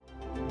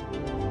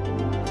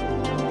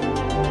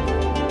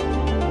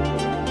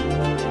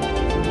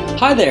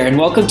Hi there, and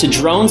welcome to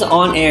Drones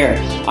on Air.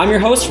 I'm your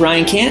host,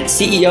 Ryan Kant,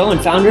 CEO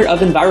and founder of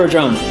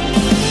EnviroDrone.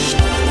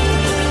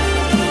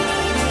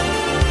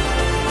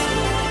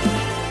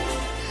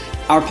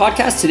 Our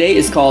podcast today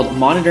is called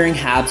Monitoring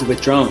HABs with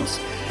Drones.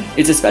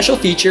 It's a special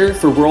feature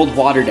for World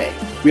Water Day.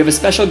 We have a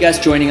special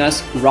guest joining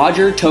us,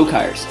 Roger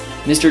Tokars.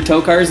 Mr.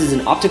 Tokars is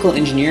an optical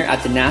engineer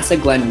at the NASA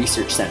Glenn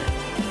Research Center.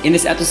 In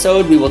this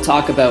episode, we will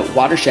talk about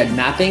watershed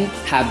mapping,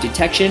 HAB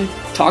detection,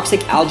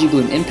 toxic algae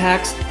bloom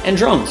impacts, and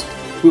drones.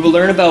 We will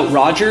learn about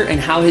Roger and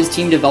how his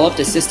team developed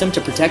a system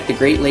to protect the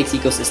Great Lakes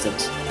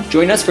ecosystems.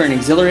 Join us for an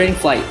exhilarating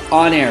flight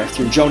on air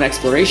through drone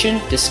exploration,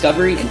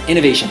 discovery, and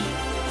innovation.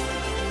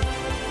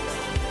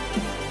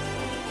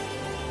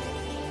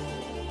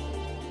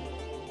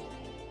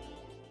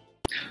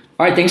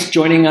 All right, thanks for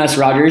joining us,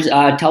 Rogers.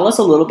 Tell us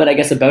a little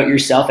bit, about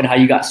yourself and how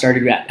you got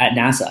started at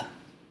NASA.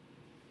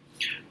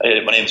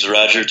 Hey, my name is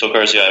Roger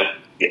Tokars. I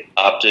have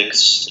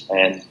optics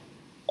and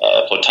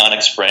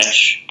photonics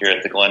branch here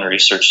at the Glenn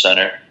Research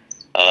Center.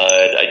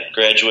 I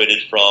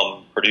graduated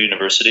from Purdue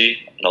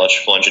University in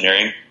electrical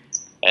engineering,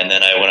 and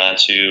then I went on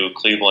to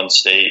Cleveland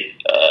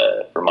State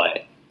for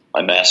my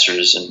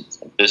master's in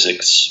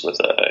physics with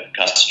a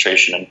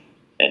concentration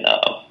in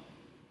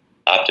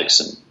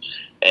optics.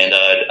 And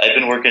I've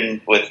been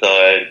working with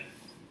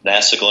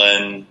NASA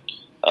Glenn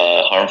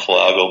harmful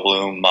algal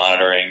bloom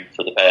monitoring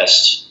for the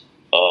past,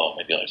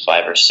 maybe like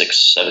 5 or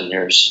 6, 7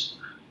 years.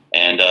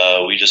 And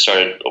we just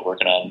started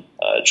working on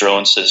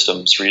drone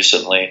systems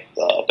recently,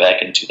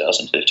 back in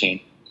 2015.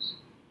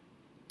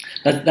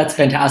 That's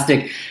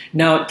fantastic.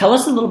 Now, tell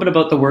us a little bit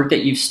about the work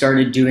that you've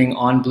started doing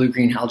on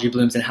blue-green algae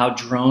blooms and how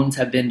drones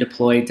have been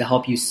deployed to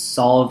help you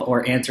solve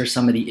or answer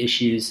some of the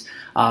issues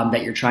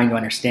that you're trying to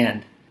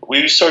understand.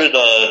 We started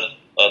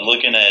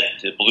looking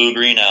at the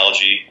blue-green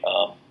algae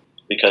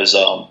because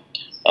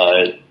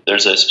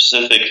there's a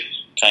specific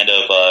kind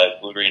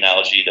of blue-green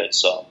algae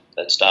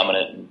that's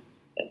dominant in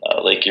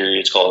Lake Erie.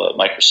 It's called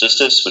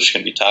microcystis, which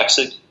can be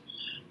toxic.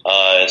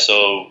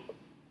 So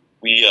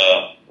we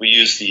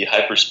use the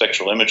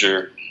hyperspectral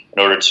imager in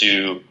order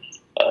to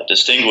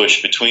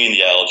distinguish between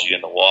the algae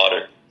and the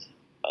water.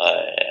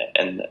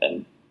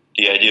 And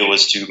the idea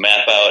was to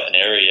map out an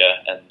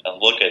area and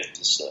look at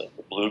this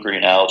the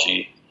blue-green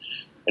algae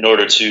in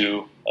order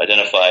to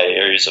identify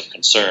areas of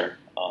concern.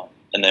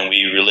 And then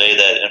we relay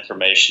that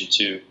information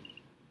to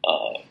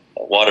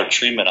water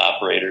treatment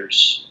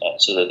operators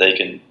so that they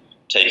can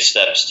take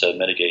steps to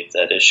mitigate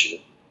that issue.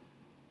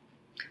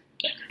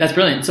 That's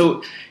brilliant.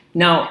 So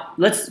now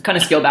let's kind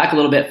of scale back a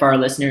little bit for our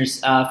listeners.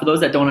 For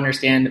those that don't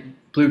understand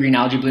blue-green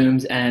algae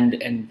blooms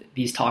and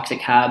these toxic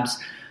HABs,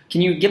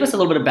 can you give us a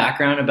little bit of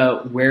background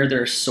about where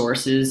their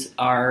sources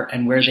are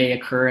and where they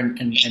occur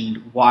and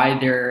why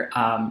they're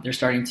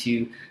starting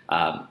to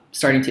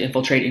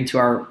infiltrate into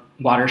our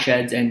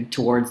watersheds and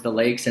towards the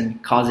lakes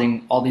and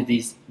causing all of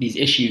these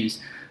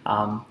issues?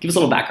 Give us a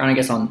little background, I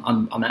guess,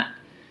 on that.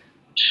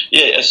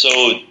 Yeah. So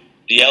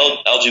the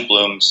algae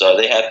blooms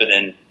they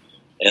happen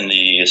in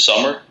the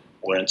summer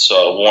when it's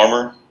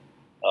warmer,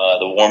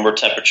 the warmer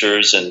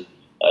temperatures, and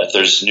if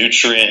there's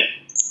nutrient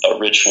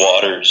rich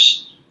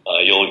waters.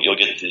 You'll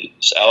get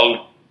this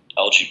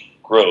algae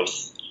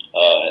growth,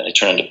 and they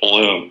turn into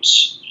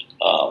blooms,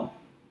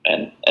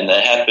 and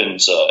that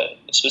happens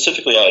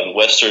specifically out in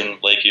western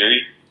Lake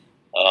Erie.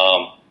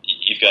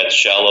 You've got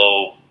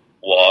shallow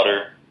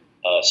water,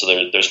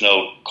 so there's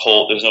no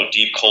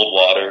deep cold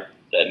water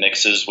that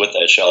mixes with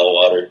that shallow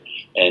water,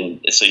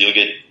 and so you'll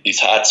get these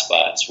hot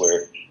spots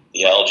where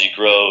the algae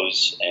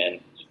grows,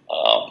 and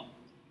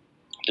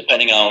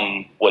depending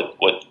on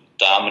what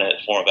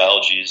dominant form of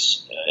algae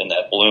is in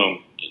that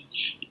bloom,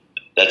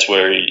 that's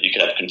where you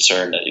could have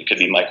concern that it could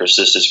be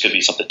microcystis, could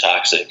be something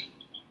toxic.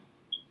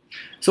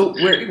 So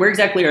where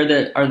exactly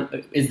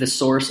is the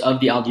source of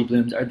the algae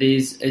blooms?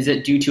 Is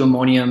it due to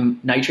ammonium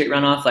nitrate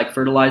runoff, like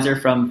fertilizer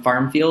from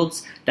farm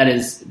fields, that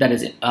is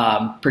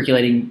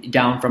percolating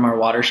down from our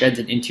watersheds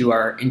and into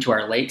our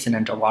lakes and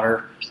into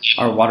our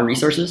water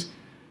resources?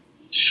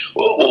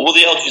 Well,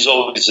 the algae is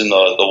always in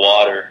the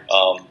water,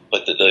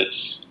 but the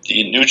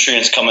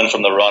nutrients coming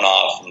from the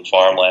runoff from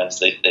farmlands,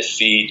 they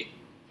feed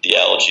the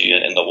algae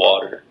in the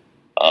water,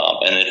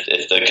 and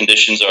if the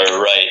conditions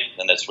are right,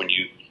 then that's when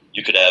you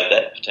could have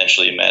that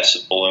potentially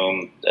massive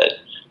bloom that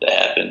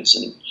happens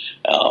in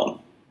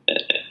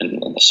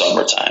the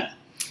summertime.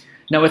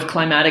 Now, with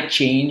climatic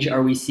change,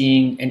 are we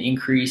seeing an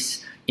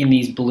increase in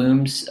these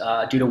blooms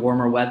due to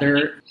warmer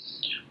weather?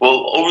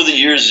 Well, over the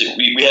years,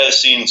 we have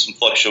seen some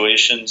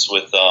fluctuations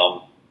with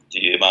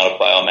the amount of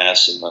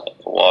biomass in the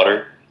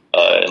water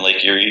in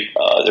Lake Erie.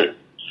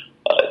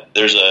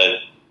 There's a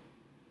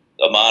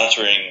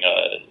monitoring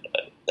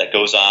that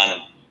goes on,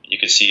 and you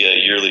can see a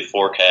yearly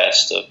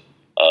forecast of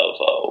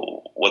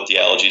what the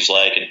algae is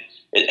like, and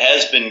it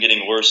has been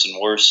getting worse and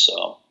worse.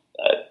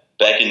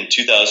 Back in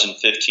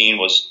 2015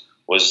 was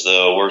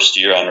the worst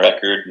year on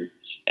record,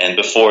 and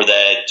before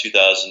that,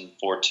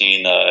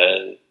 2014,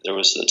 there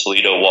was the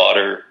Toledo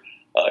water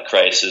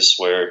crisis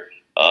where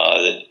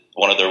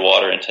one of their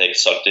water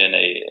intakes sucked in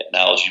an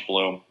algae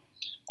bloom,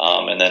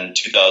 And then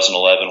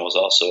 2011 was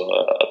also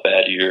a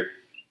bad year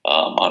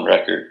on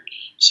record.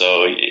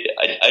 So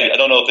I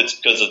don't know if it's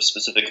because of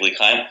specifically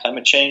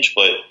climate change,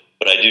 but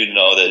I do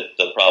know that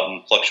the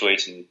problem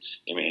fluctuates, and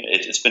I mean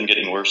it's been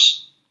getting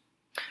worse.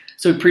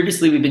 So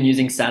previously, we've been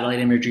using satellite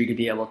imagery to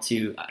be able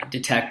to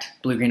detect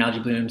blue-green algae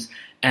blooms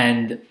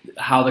and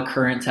how the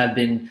currents have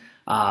been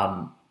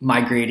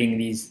migrating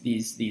these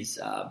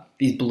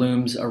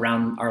blooms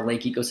around our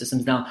lake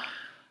ecosystems. Now,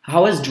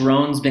 how has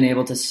drones been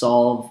able to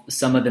solve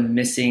some of the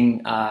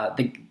missing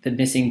the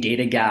missing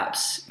data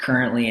gaps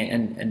currently,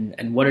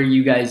 and what are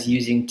you guys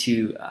using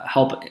to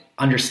help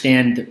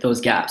understand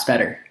those gaps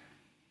better?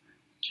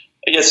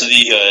 I guess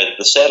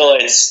the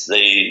satellites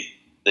they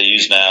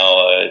use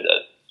now.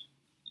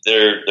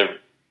 They're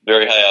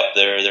very high up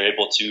there. They're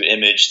able to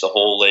image the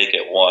whole lake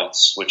at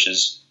once, which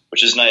is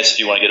nice if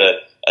you want to get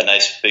a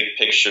nice big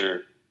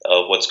picture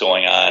of what's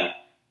going on.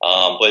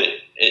 But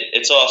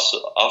it's also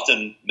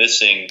often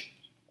missing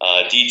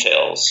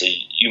details. So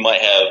you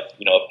might have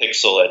a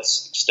pixel that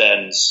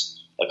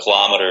extends a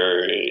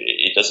kilometer.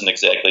 It doesn't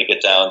exactly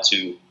get down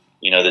to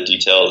the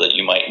detail that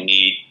you might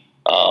need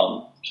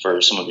for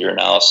some of your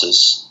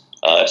analysis.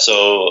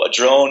 So a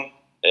drone,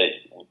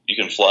 you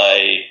can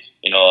fly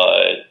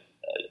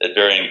at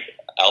varying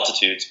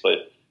altitudes,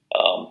 but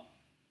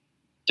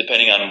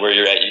depending on where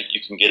you're at, you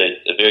can get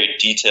a very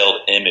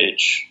detailed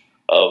image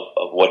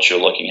of what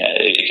you're looking at.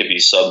 It could be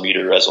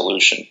sub-meter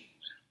resolution.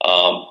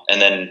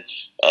 And then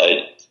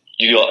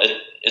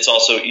it's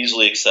also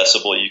easily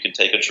accessible. You can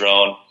take a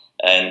drone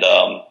and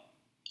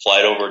fly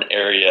it over an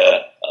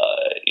area,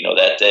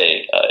 that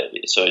day.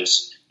 So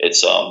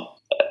it's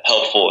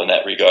helpful in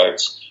that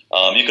regards.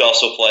 You can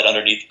also fly it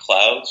underneath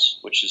clouds,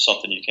 which is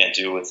something you can't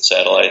do with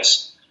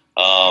satellites.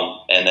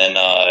 And then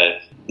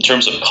in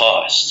terms of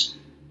cost,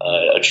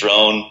 a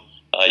drone,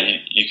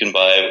 you can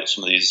buy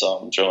some of these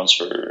drones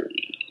for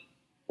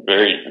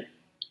very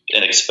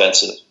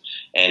inexpensive.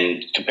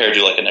 And compared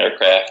to like an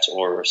aircraft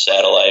or a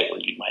satellite where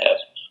you might have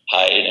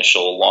high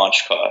initial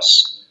launch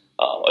costs,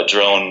 a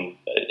drone,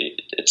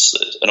 it's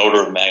an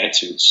order of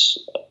magnitudes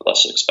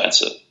less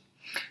expensive.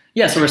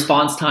 Yeah, so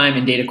response time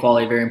and data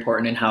quality are very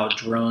important in how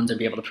drones are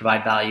be able to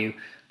provide value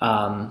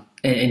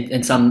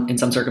in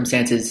some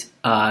circumstances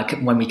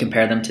when we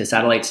compare them to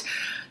satellites.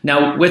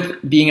 Now, with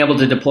being able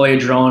to deploy a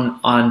drone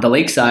on the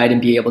lakeside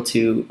and be able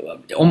to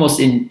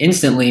almost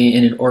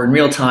instantly or in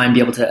real time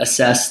be able to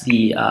assess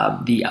the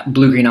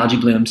blue-green algae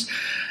blooms.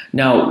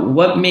 Now,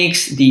 what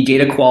makes the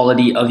data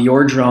quality of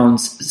your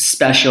drones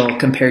special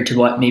compared to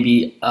what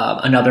maybe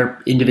another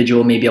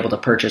individual may be able to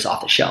purchase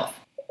off the shelf?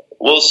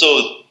 Well,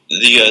 so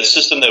the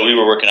system that we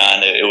were working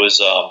on, it was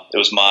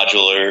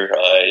modular.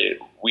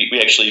 We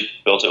actually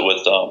built it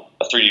with a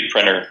 3D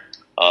printer.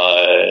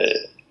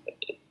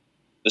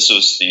 This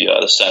was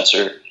the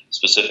sensor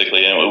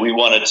specifically, and we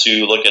wanted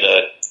to look at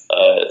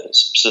a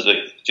specific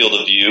field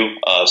of view.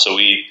 So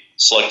we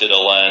selected a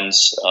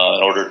lens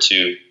in order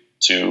to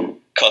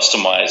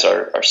customize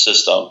our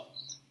system.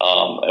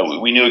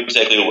 And we knew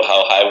exactly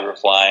how high we were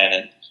flying,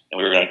 and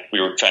we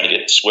were trying to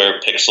get square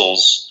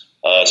pixels.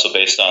 So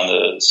based on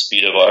the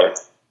speed of our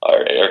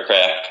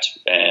aircraft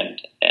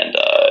and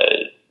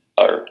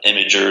our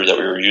imager that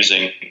we were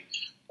using,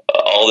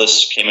 all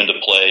this came into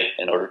play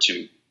in order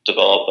to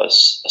develop a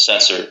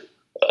sensor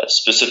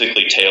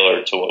specifically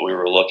tailored to what we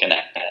were looking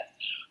at.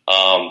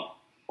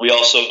 We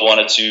also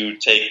wanted to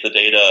take the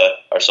data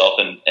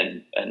ourselves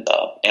and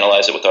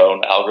analyze it with our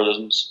own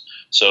algorithms.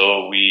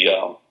 So we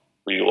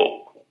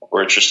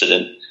were interested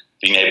in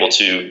being able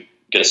to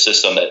get a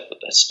system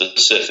that's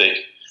specific,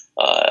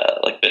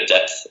 like bit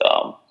depth,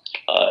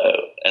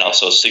 and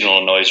also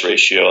signal to noise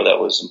ratio that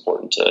was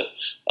important to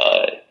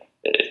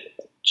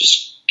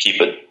just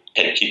keep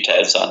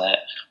tabs on that.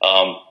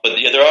 But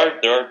yeah,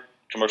 there are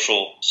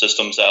commercial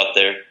systems out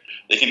there.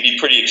 They can be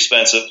pretty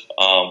expensive.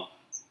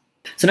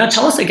 So now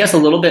tell us, I guess, a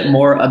little bit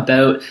more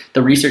about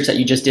the research that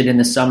you just did in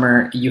the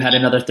summer. You had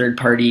another third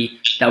party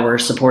that were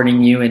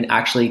supporting you in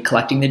actually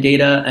collecting the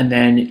data, and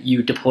then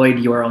you deployed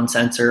your own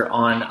sensor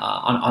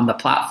on the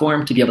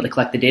platform to be able to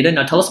collect the data.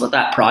 Now tell us about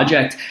that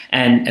project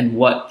and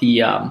what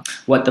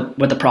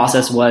the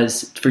process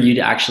was for you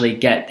to actually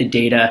get the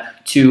data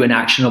to an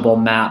actionable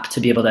map to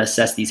be able to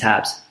assess these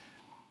HABs.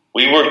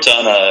 We worked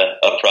on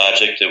a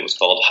project that was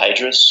called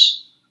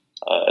HYDRIS.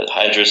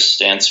 HYDRIS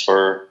stands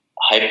for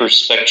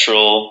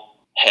Hyperspectral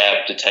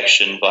HAB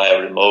Detection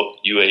via Remote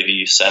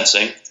UAV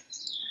Sensing.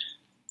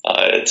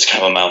 It's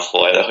kind of a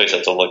mouthful. I always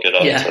have to look it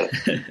up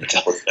to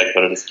double check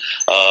what it is.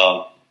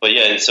 But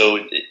yeah, so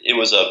it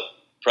was a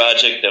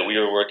project that we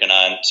were working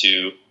on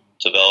to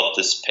develop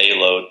this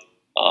payload.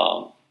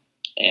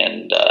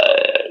 And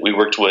we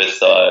worked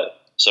with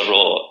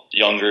several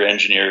younger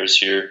engineers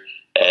here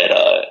at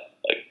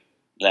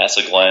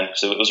NASA Glenn.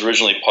 So it was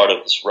originally part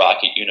of this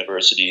Rocket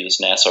University,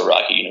 this NASA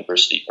Rocket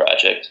University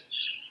project.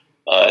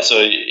 So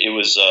it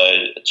was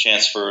a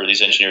chance for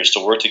these engineers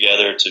to work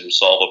together to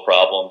solve a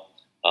problem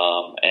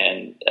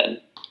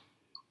and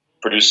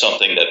produce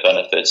something that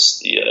benefits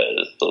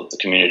the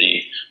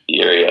community,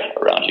 the area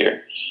around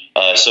here.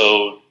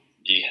 So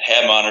the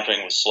HAB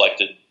monitoring was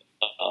selected,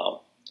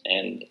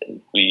 and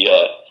we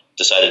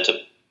decided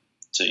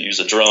to use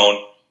a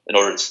drone in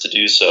order to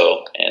do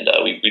so. And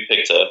we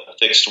picked a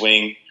fixed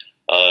wing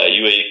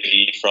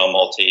UAV from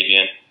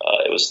Altavian.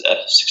 It was the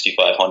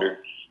F6500,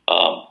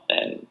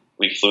 and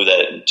we flew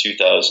that in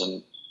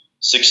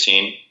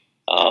 2016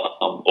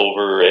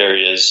 over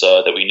areas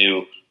that we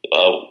knew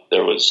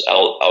there was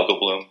algal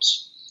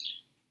blooms,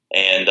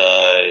 and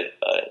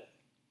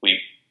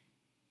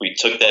we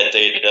took that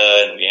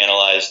data and we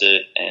analyzed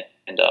it,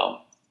 and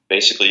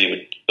basically you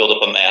would build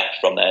up a map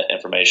from that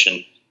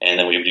information, and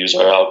then we would use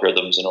our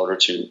algorithms in order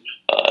to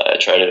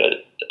try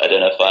to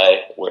identify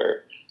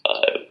where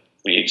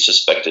we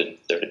suspected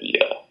there to be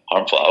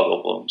harmful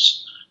algal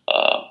blooms.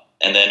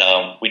 And then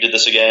we did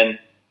this again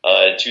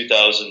in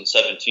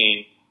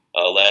 2017.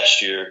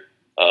 Last year,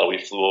 we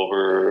flew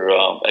over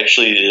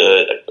actually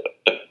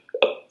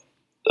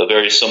a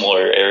very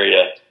similar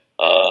area,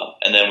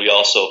 and then we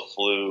also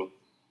flew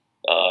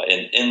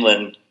in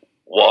inland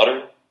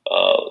water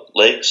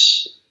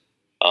lakes,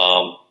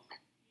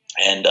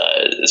 and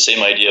the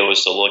same idea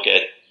was to look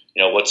at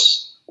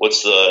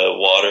what's the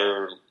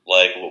water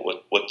like,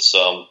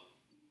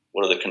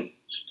 what are the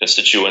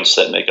constituents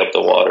that make up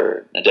the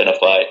water,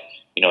 identify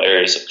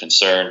areas of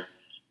concern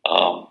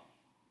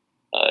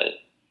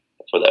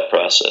for that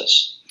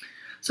process.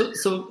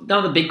 So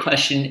now the big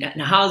question: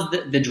 how has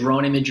the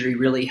drone imagery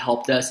really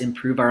helped us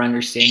improve our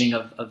understanding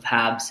of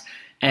HABs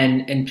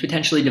and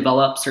potentially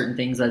develop certain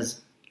things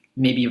as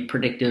maybe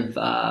predictive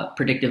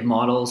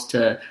models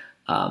to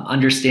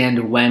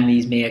understand when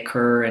these may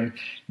occur and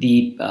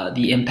the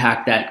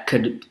impact that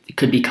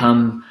could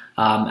become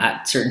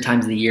at certain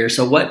times of the year?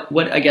 So what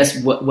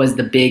was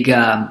the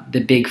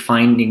big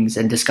findings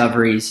and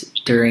discoveries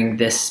during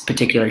this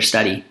particular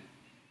study?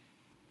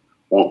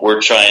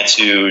 We're trying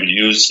to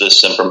use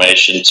this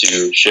information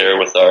to share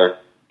with our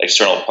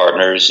external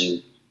partners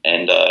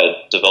and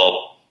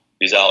develop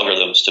these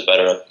algorithms to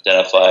better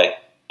identify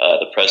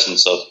the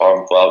presence of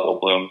harmful algal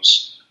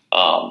blooms.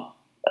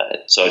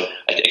 So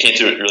I can't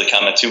really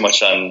comment too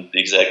much on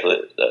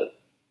the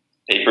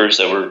papers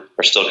that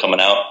are still coming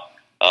out.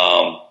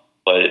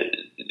 But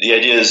the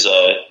idea is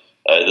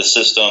the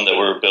system that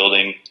we're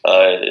building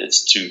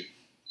is to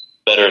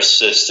better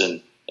assist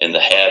in the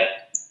HAB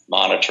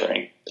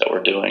monitoring that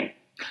we're doing.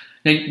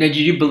 Now,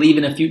 do you believe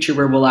in a future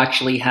where we'll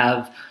actually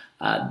have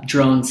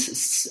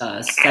drones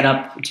set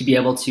up to be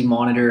able to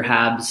monitor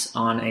HABs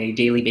on a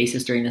daily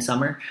basis during the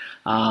summer?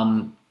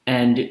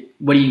 And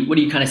what do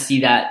you kind of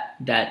see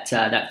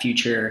that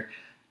future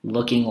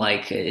looking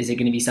like? Is it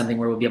going to be something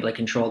where we'll be able to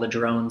control the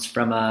drones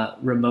from a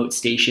remote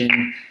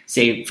station,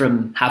 say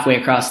from halfway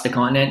across the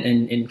continent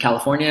in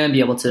California, and be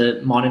able to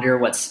monitor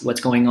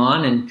what's going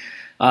on? And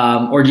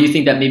or do you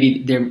think that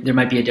maybe there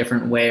might be a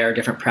different way or a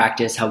different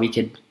practice how we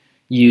could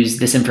use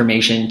this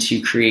information to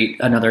create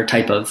another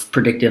type of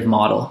predictive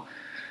model?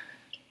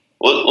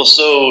 Well,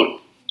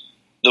 so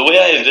the way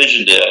I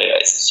envisioned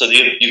it, so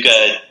you've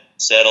got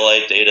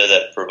satellite data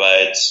that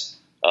provides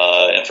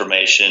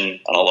information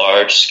on a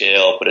large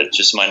scale, but it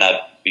just might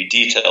not be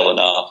detailed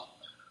enough.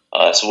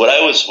 So what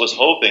I was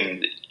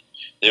hoping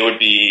there would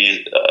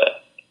be,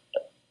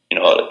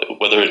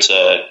 whether it's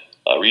a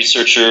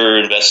researcher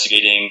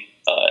investigating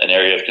an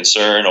area of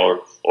concern,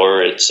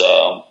 or it's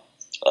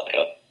like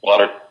a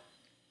water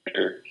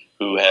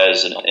who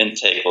has an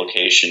intake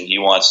location. He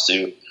wants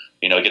to,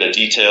 get a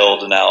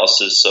detailed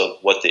analysis of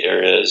what the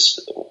area is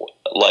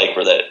like,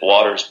 where that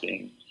water's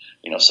being,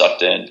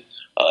 sucked in.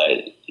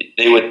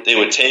 They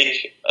would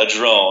take a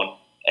drone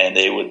and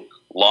they would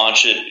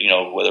launch it,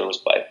 whether it was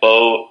by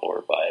boat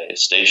or by a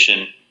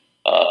station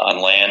on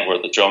land,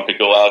 where the drone could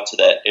go out to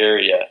that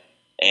area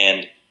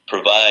and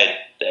provide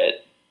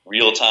that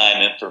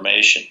real-time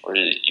information, where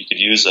you could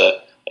use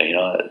the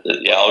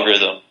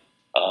algorithm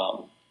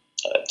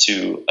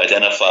to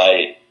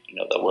identify,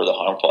 where the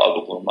harmful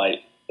algal bloom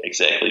might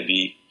exactly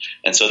be,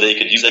 and so they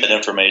could use that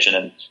information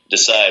and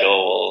decide,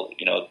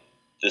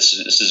 this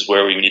is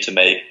where we need to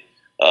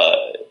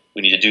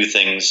we need to do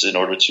things in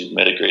order to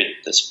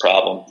mitigate this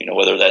problem.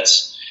 Whether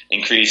that's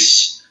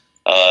increase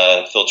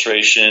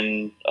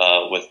filtration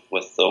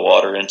with the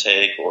water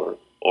intake, or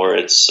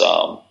it's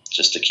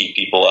just to keep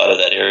people out of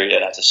that area,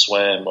 not to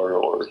swim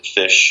or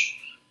fish.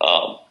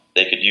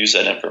 They could use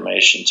that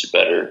information to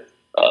better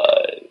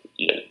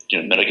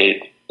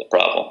mitigate the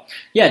problem.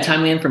 Yeah,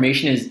 timely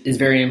information is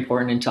very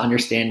important into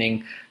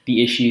understanding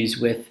the issues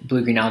with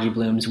blue-green algae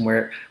blooms and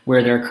where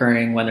they're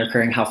occurring, when they're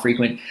occurring, how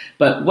frequent.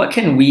 But what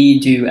can we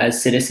do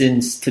as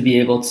citizens to be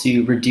able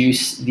to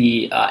reduce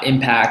the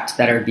impact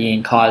that are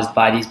being caused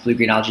by these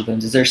blue-green algae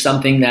blooms? Is there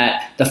something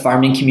that the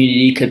farming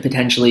community could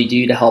potentially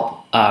do to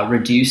help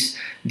reduce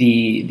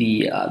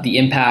the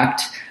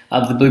impact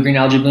of the blue-green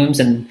algae blooms?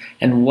 And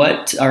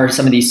what are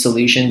some of these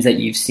solutions that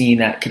you've seen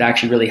that could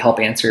actually really help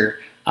answer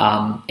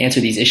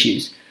these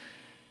issues?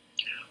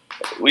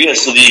 Well, yeah,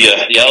 so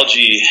the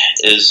algae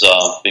is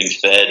being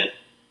fed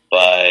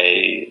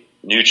by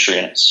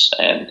nutrients,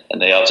 and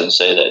they often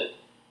say that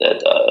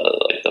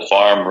like the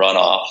farm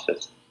runoff,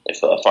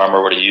 if a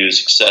farmer were to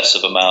use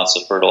excessive amounts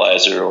of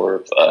fertilizer,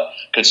 or if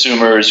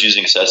consumers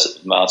using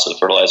excessive amounts of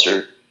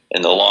fertilizer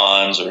in the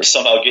lawns, or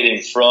somehow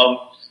getting from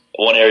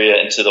one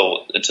area into the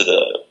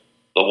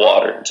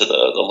water, into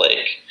the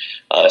lake.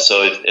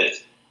 So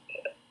if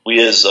we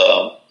as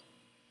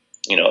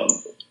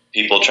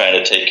people trying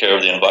to take care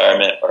of the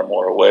environment are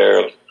more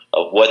aware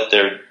of what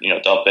they're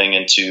dumping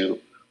into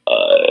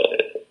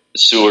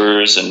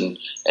sewers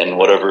and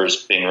whatever is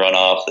being run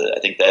off, I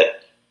think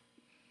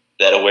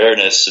that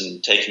awareness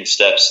and taking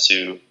steps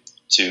to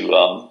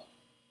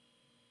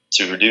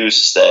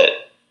reduce that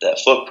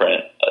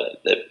footprint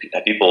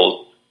that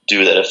people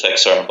do that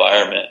affects our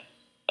environment,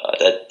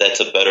 that's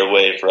a better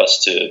way for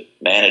us to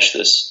manage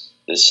this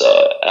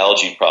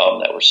algae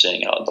problem that we're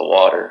seeing out in the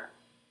water.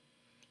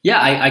 Yeah,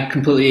 I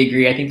completely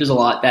agree. I think there's a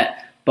lot that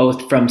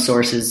both from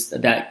sources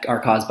that are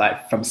caused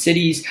from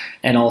cities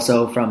and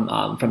also from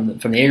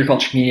the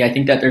agriculture community. I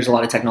think that there's a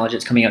lot of technology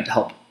that's coming out to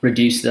help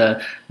reduce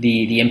the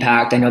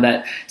impact. I know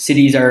that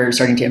cities are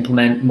starting to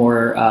implement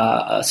more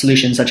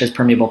solutions such as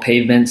permeable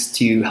pavements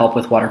to help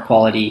with water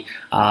quality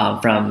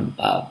from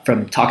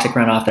toxic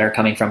runoff that are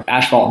coming from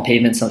asphalt and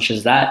pavements such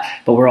as that.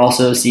 But we're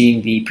also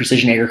seeing the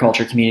precision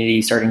agriculture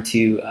community starting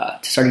to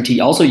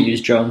also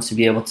use drones to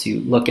be able to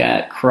look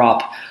at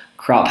crop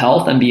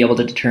health and be able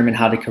to determine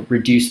how to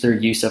reduce their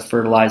use of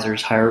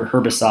fertilizers,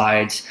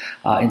 herbicides,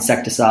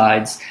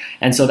 insecticides.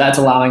 And so that's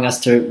allowing us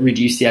to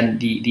reduce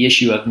the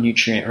issue of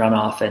nutrient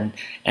runoff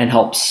and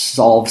help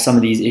solve some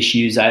of these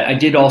issues. I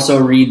did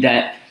also read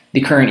that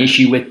the current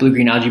issue with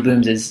blue-green algae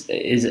blooms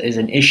is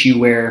an issue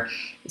where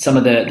some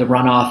of the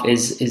runoff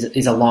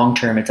is a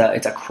long-term,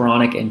 it's a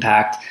chronic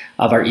impact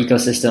of our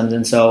ecosystems.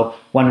 And so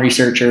one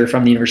researcher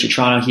from the University of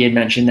Toronto, he had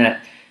mentioned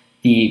that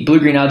the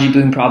blue-green algae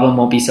bloom problem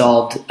won't be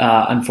solved,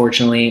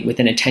 unfortunately,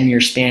 within a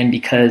 10-year span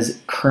because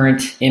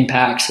current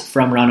impacts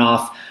from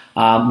runoff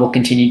will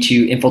continue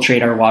to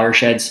infiltrate our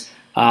watersheds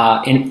through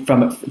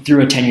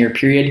a 10-year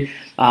period.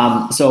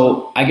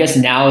 So I guess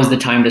now is the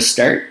time to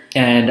start.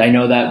 And I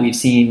know that we've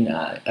seen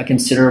a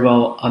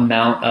considerable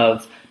amount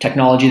of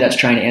technology that's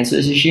trying to answer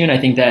this issue. And I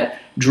think that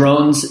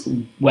drones,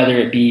 whether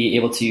it be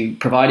able to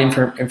provide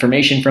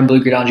information from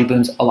blue-green algae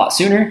blooms a lot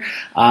sooner,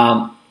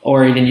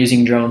 or even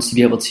using drones to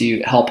be able to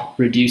help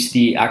reduce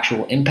the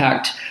actual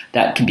impact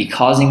that can be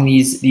causing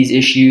these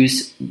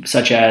issues,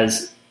 such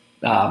as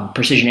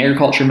precision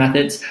agriculture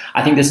methods.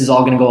 I think this is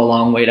all going to go a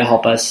long way to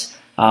help us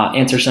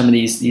answer some of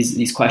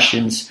these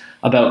questions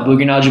about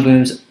blue-green algae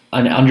blooms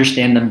and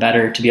understand them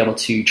better to be able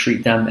to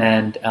treat them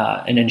and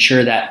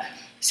ensure that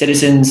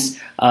citizens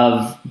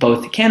of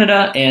both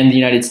Canada and the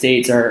United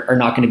States are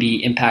not going to be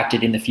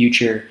impacted in the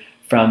future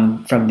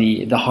from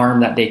the harm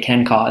that they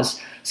can cause.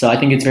 So I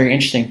think it's very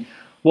interesting.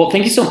 Well,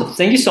 thank you so much.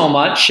 Thank you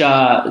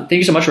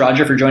so much,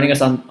 Roger, for joining us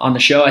on the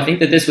show. I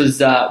think that this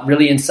was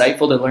really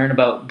insightful to learn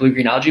about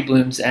blue-green algae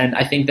blooms, and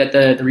I think that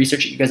the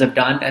research that you guys have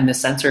done and the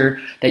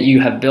sensor that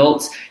you have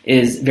built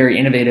is very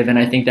innovative. And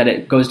I think that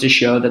it goes to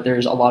show that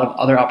there's a lot of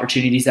other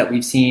opportunities that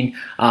we've seen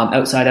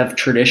outside of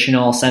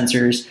traditional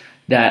sensors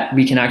that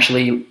we can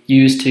actually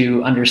use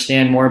to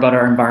understand more about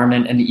our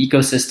environment and the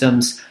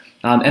ecosystems,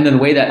 and then the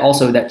way that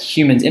also that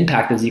humans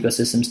impact those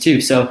ecosystems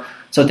too. So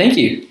thank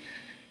you.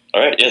 All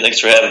right. Yeah, thanks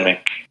for having me.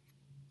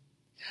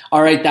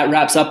 All right, that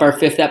wraps up our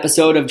 5th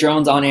episode of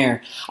Drones on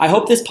Air. I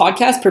hope this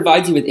podcast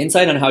provides you with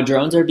insight on how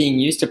drones are being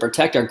used to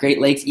protect our Great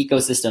Lakes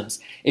ecosystems.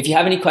 If you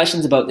have any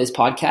questions about this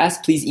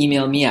podcast, please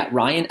email me at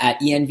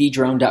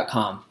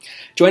ryan@envdrone.com.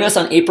 Join us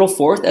on April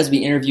 4th as we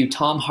interview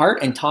Tom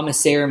Hart and Thomas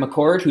Sayer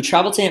McCord, who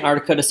traveled to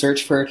Antarctica to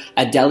search for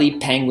Adelie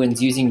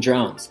penguins using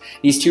drones.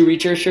 These two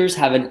researchers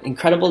have an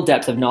incredible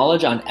depth of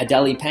knowledge on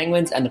Adelie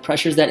penguins and the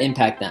pressures that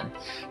impact them.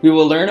 We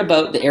will learn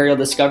about the aerial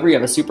discovery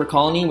of a super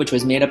colony which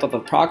was made up of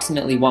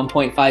approximately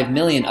 1.5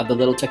 million of the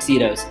little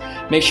tuxedos.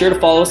 Make sure to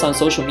follow us on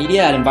social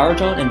media at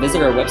EnviroDrone and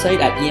visit our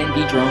website at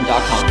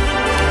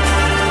envdrone.com.